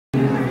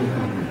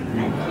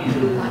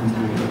The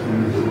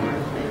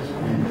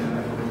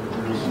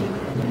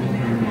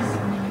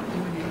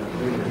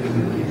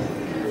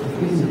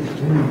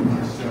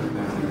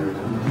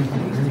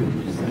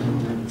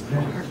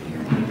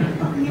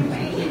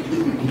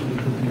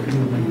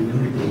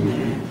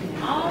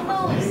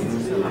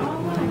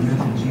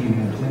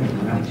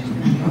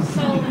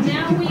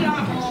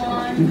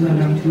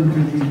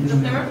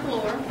third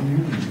floor.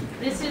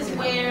 This is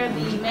where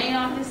the main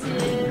office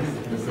is.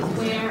 This is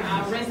where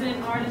our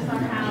resident artists are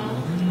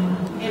housed.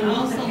 And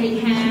also we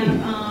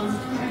have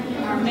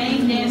our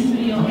main dance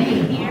studio A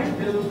here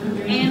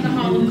and the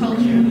Hall of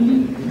Culture.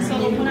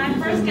 So when I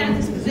first got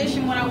this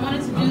position, what I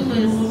wanted to do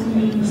was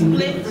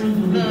split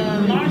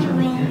the larger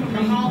room from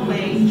the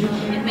hallway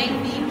and make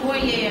the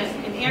foyer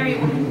an area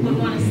where people would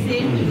want to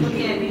sit and look at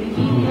any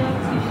media,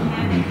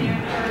 have it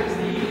there first,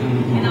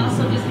 and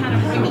also just kind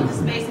of bring up the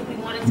space if we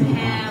wanted to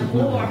have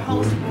or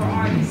host more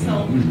artists. So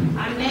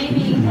I'm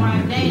naming, or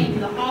I've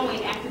named the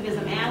hallway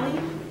Activism Alley,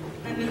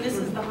 and then this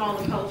is the Hall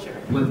of Culture.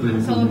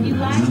 So if you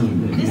like,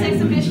 this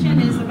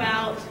exhibition is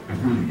about,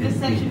 this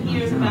section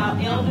here is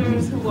about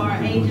elders who are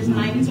ages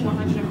 90 to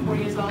 104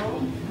 years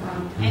old.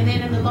 And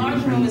then in the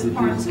large room is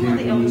part 2 of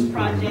the Elders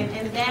Project,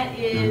 and that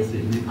is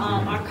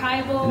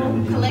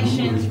archival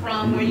collections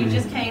from where you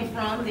just came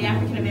from, the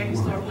African American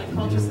Historical and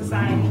Cultural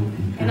Society,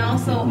 and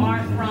also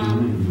art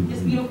from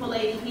this beautiful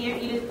lady here,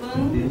 Edith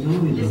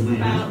Boone. This is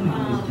about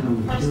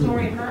her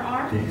story and her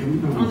art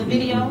on the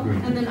video,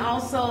 and then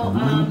also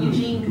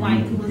Eugene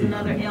White, who was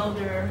another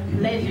elder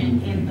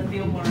legend in the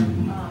Fillmore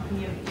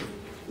community.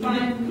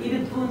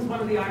 Edith Boone's one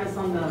of the artists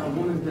on the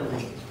Women's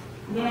Building.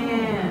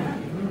 Yeah.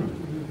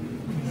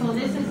 So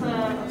this is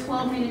a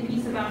 12-minute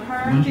piece about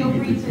her. Feel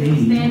free to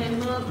stand and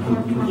look, or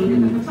if you want to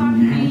look at the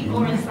photography,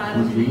 or inside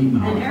of the.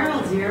 And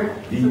Errol's here,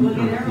 so we'll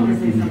get Errol to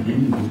say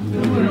something. I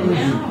was going to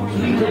listen to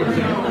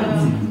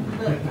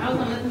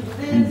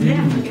this.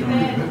 Yeah, look at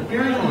that.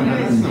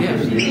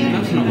 Yeah,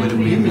 that's not what it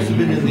means. You must have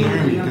been in the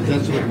Army, because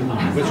that's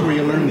where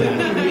you learned that.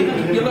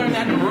 You learned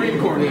that in the Marine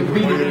Corps. The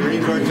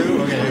Marine Corps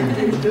too?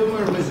 Okay.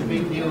 Fillmore was a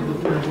big deal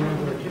before World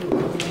War II.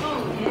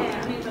 Oh,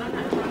 yeah. I mean, but I'm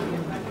not trying to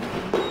get back.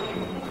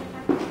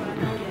 But I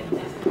know that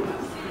that's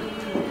about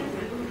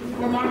cities.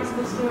 Remarks,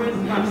 good stories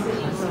about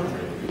cities. So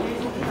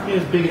It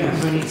was big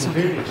as many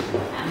experience.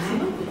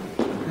 absolutely.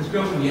 Let's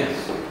go from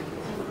yes.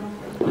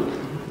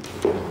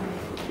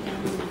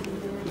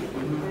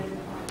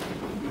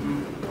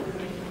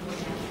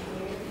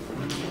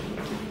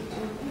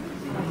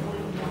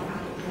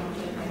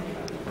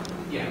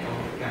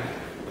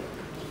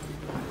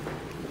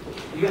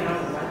 You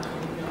got